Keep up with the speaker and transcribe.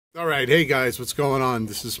All right, hey guys, what's going on?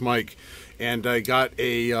 This is Mike, and I got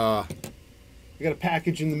a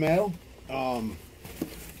package in the mail. Can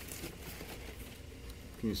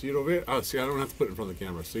you see it over here? Oh, see, I don't have to put it in front of the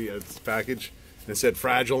camera. See, it's a package, and it said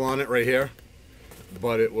fragile on it right here,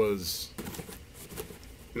 but it was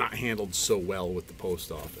not handled so well with the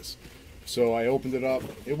post office. So I opened it up.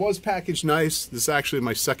 It was packaged nice. This is actually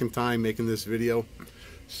my second time making this video,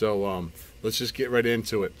 so let's just get right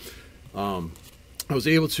into it. I was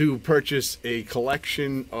able to purchase a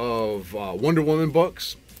collection of Wonder Woman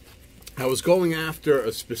books. I was going after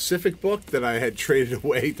a specific book that I had traded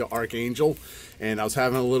away to Archangel, and I was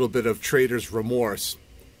having a little bit of trader's remorse.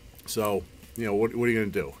 So, you know, what are you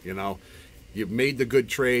going to do? You know, you've made the good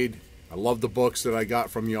trade. I love the books that I got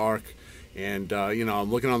from Yark, and, you know, I'm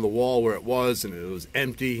looking on the wall where it was, and it was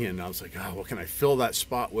empty, and I was like, oh, what can I fill that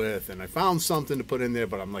spot with? And I found something to put in there,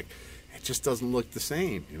 but I'm like, it just doesn't look the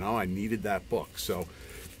same. You know, I needed that book. So,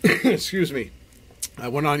 excuse me, I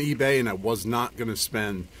went on eBay and I was not going to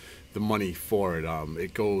spend the money for it.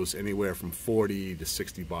 It goes anywhere from 40 to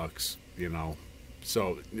 60 bucks, you know,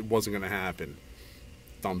 so it wasn't going to happen.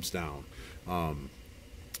 Thumbs down.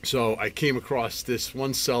 So I came across this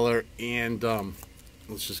one seller, and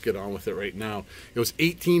let's just get on with it right now. It was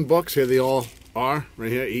 18 books. Here they all are,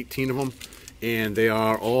 right here, 18 of them, and they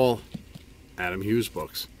are all Adam Hughes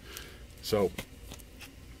books. So,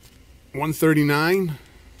 $139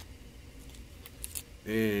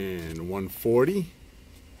 and $140.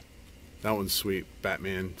 That one's sweet.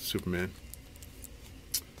 Batman, Superman.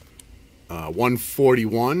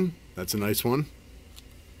 $141. That's a nice one.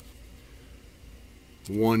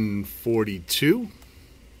 $142.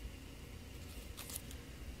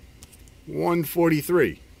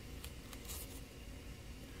 $143.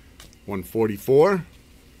 $144.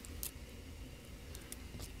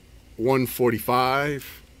 $145.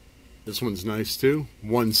 This one's nice too.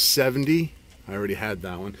 $170. I already had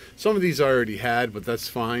that one. Some of these I already had, but that's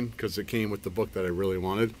fine because it came with the book that I really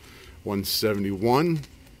wanted. $171.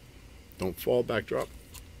 Don't fall, backdrop.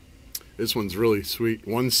 This one's really sweet.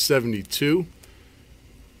 $172.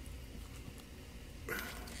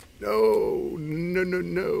 No, no, no,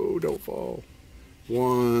 no, don't fall.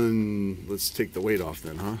 Let's take the weight off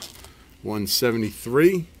then, huh?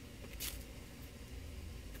 $173.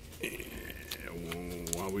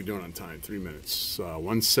 What are we doing on time? 3 minutes.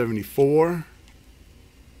 $174.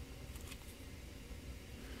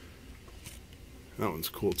 That one's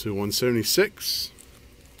cool too. $176.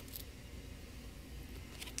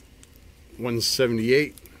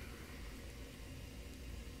 $178.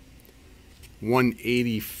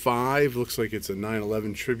 $185. Looks like it's a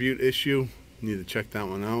 9/11 tribute issue. Need to check that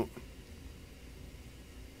one out.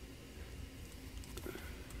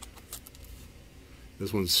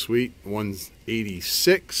 This one's sweet.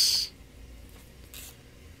 $186.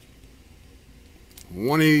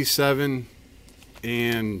 $187.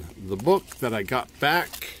 And the book that I got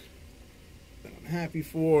back that I'm happy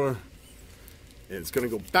for, it's going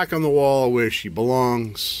to go back on the wall where she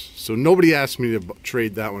belongs. So nobody asked me to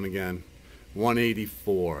trade that one again.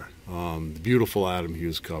 $184. The beautiful Adam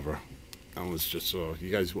Hughes cover. That was just, you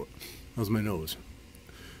guys, that was my nose.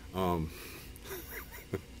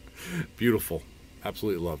 Beautiful.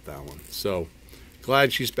 Absolutely love that one. So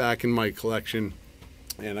glad she's back in my collection.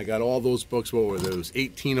 And I got all those books. What were those?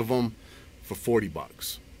 18 of them for 40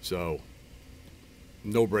 bucks. So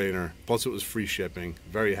no brainer. Plus it was free shipping.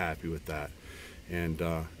 Very happy with that. And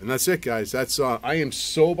that's it, guys. That's I am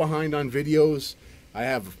so behind on videos. I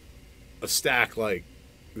have a stack like,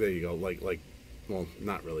 there you go, like well,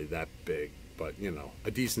 not really that big, but you know,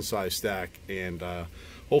 a decent sized stack. And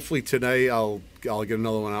hopefully today I'll get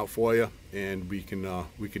another one out for you, and we can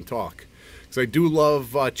talk, because I do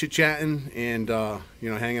love chit-chatting and you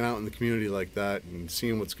know, hanging out in the community like that and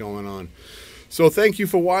seeing what's going on. So thank you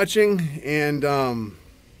for watching, and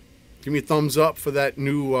give me a thumbs up for that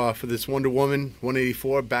new for this Wonder Woman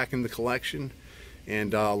 184 back in the collection.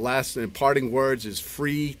 And last and parting words is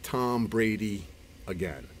free Tom Brady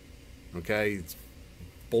again. Okay, it's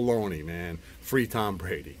baloney, man. Free Tom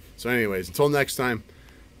Brady. So anyways, until next time,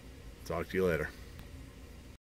 talk to you later.